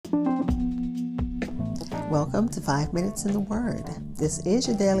Welcome to 5 Minutes in the Word. This is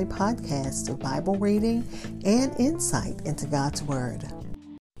your daily podcast of Bible reading and insight into God's Word.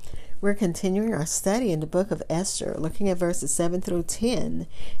 We're continuing our study in the book of Esther, looking at verses 7 through 10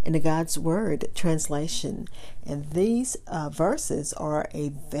 in the God's Word translation. And these verses are a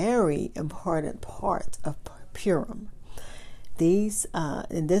very important part of Purim.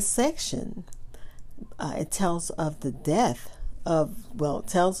 In this section, it tells of the death it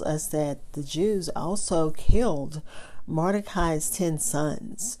tells us that the Jews also killed Mordecai's 10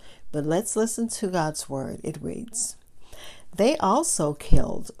 sons. But let's listen to God's word. It reads, "They also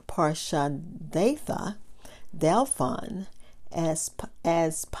killed Parshandatha, Dalphon,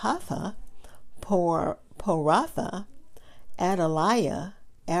 Aspatha, Poratha, Adaliah,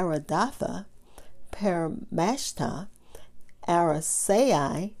 Aradatha, Permashta,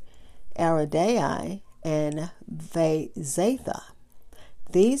 Arasai, Aradai, and Vazatha.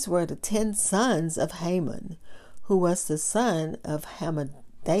 These were the 10 sons of Haman, who was the son of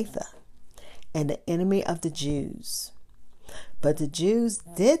Hammedatha, and the enemy of the Jews. But the Jews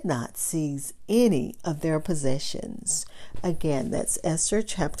did not seize any of their possessions." Again, that's Esther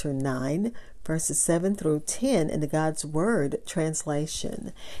chapter 9, verses 7 through 10 in the God's Word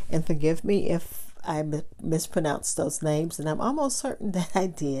translation. And forgive me if I mispronounced those names, and I'm almost certain that I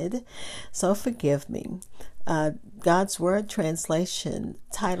did, so forgive me. God's Word translation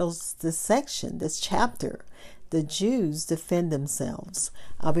titles this section, this chapter, "The Jews Defend Themselves."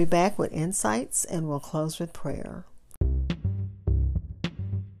 I'll be back with insights, and we'll close with prayer.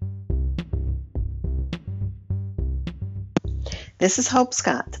 This is Hope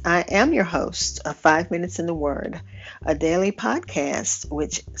Scott. I am your host of 5 Minutes in the Word, a daily podcast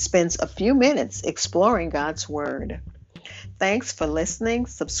which spends a few minutes exploring God's Word. Thanks for listening,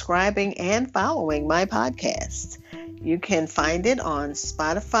 subscribing, and following my podcast. You can find it on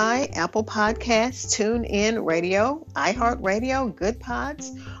Spotify, Apple Podcasts, TuneIn Radio, iHeartRadio, Good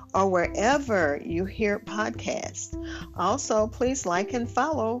Pods, or wherever you hear podcasts. Also, please like and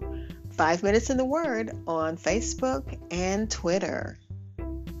follow 5 Minutes in the Word on Facebook and Twitter.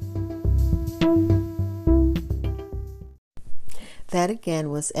 That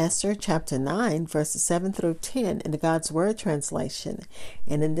again was Esther chapter 9, verses 7 through 10 in the God's Word translation.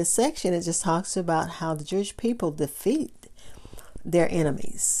 And in this section, it just talks about how the Jewish people defeat their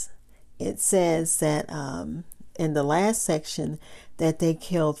enemies. It says that in the last section that they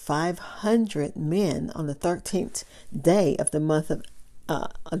killed 500 men on the 13th day of the month of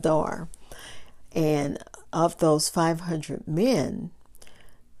Adar. And of those 500 men,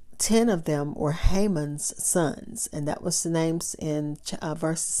 10 of them were Haman's sons, and that was the names in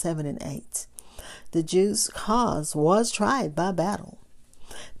verses 7 and 8. The Jews' cause was tried by battle.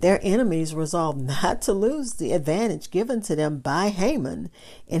 Their enemies resolved not to lose the advantage given to them by Haman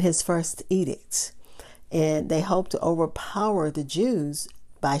in his first edict, and they hoped to overpower the Jews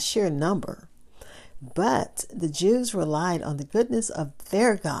by sheer number. But the Jews relied on the goodness of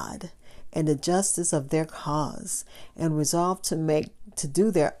their God and the justice of their cause, and resolved to do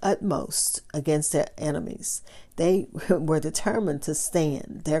their utmost against their enemies. They were determined to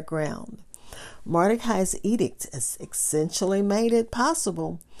stand their ground. Mordecai's edict essentially made it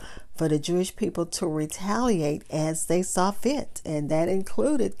possible for the Jewish people to retaliate as they saw fit, and that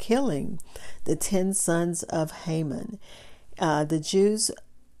included killing the 10 sons of Haman. The Jews,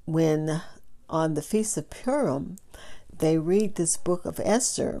 when on the Feast of Purim, they read this book of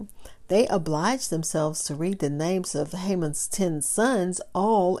Esther, they oblige themselves to read the names of Haman's 10 sons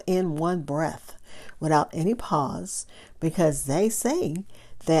all in one breath, without any pause, because they say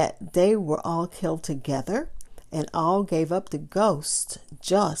that they were all killed together and all gave up the ghost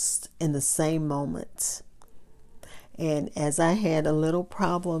just in the same moment. And as I had a little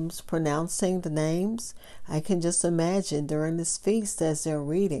problems pronouncing the names, I can just imagine during this feast as they're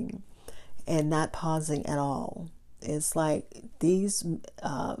reading and not pausing at all. It's like these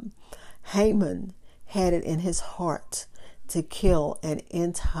Haman had it in his heart to kill an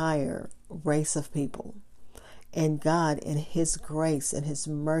entire race of people. And God, in his grace and his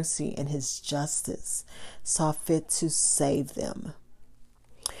mercy and his justice, saw fit to save them.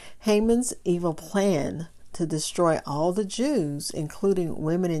 Haman's evil plan to destroy all the Jews, including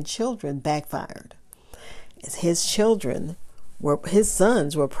women and children, backfired. His sons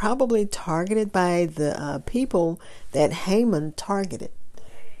were probably targeted by the people that Haman targeted.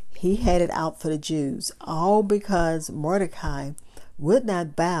 He had it out for the Jews, all because Mordecai would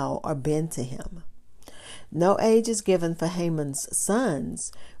not bow or bend to him. No age is given for Haman's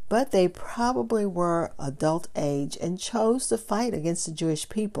sons, but they probably were adult age and chose to fight against the Jewish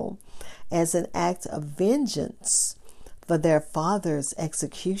people as an act of vengeance for their father's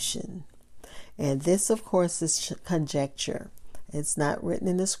execution. And this, of course, is conjecture. It's not written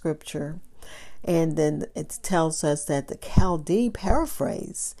in the scripture. And then it tells us that the Chaldee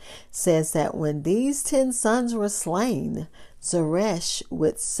paraphrase says that when these 10 sons were slain, Zeresh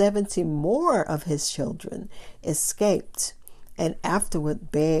with 70 more of his children escaped and afterwards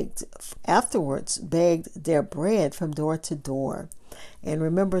begged their bread from door to door. And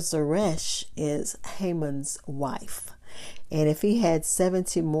remember, Zeresh is Haman's wife. And if he had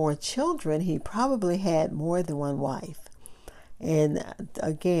 70 more children, he probably had more than one wife. And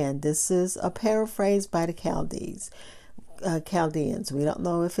again, this is a paraphrase by the Chaldeans. We don't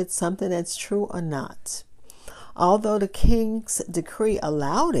know if it's something that's true or not. Although the king's decree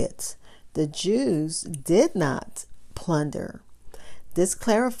allowed it, the Jews did not plunder. This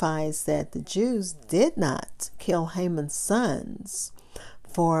clarifies that the Jews did not kill Haman's sons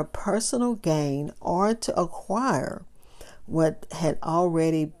for personal gain or to acquire what had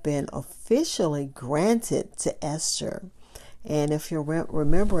already been officially granted to Esther. And if you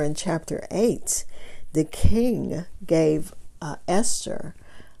remember in chapter 8, the king gave Esther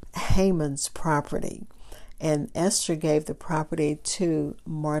Haman's property, and Esther gave the property to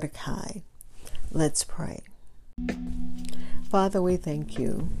Mordecai. Let's pray. Father, we thank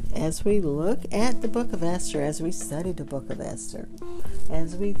you as we look at the book of Esther, as we study the book of Esther,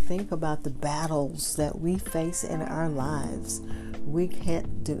 as we think about the battles that we face in our lives. We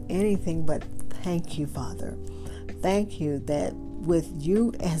can't do anything but thank you, Father. Thank you that with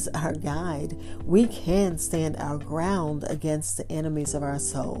you as our guide, we can stand our ground against the enemies of our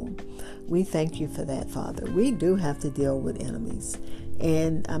soul. We thank you for that, Father. We do have to deal with enemies.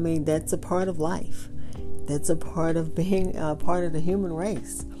 And I mean, that's a part of life. That's a part of being a part of the human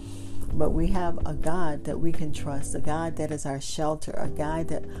race. But we have a God that we can trust, a God that is our shelter, a God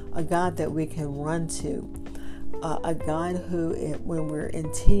that we can run to, a God who, when we're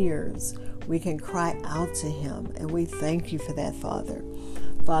in tears, we can cry out to him. And we thank you for that, Father.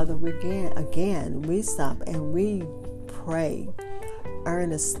 Father, we stop and we pray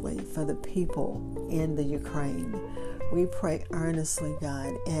earnestly for the people in the Ukraine. We pray earnestly,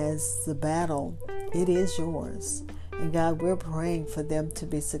 God, as the battle, it is yours. And God, we're praying for them to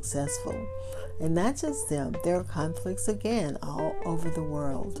be successful. And not just them, there are conflicts again all over the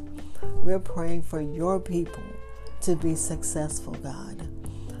world. We're praying for your people to be successful, God.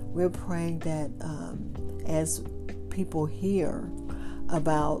 We're praying that as people hear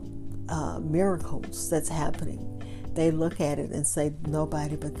about miracles that's happening, they look at it and say,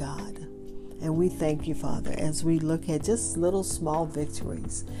 nobody but God. And we thank you, Father, as we look at just little small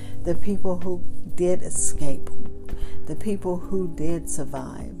victories, the people who did escape, the people who did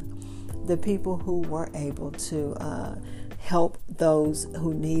survive, the people who were able to help those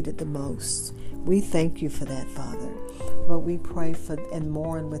who needed the most. We thank you for that, Father. But we pray for and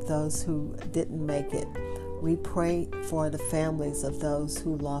mourn with those who didn't make it. We pray for the families of those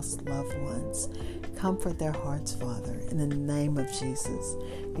who lost loved ones. Comfort their hearts, Father, in the name of Jesus.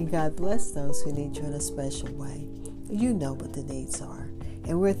 And God, bless those who need you in a special way. You know what the needs are.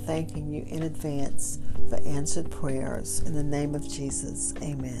 And we're thanking you in advance for answered prayers. In the name of Jesus,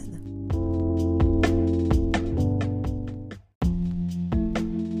 amen.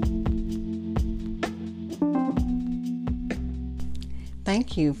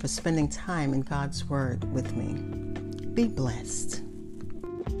 Thank you for spending time in God's Word with me. Be blessed.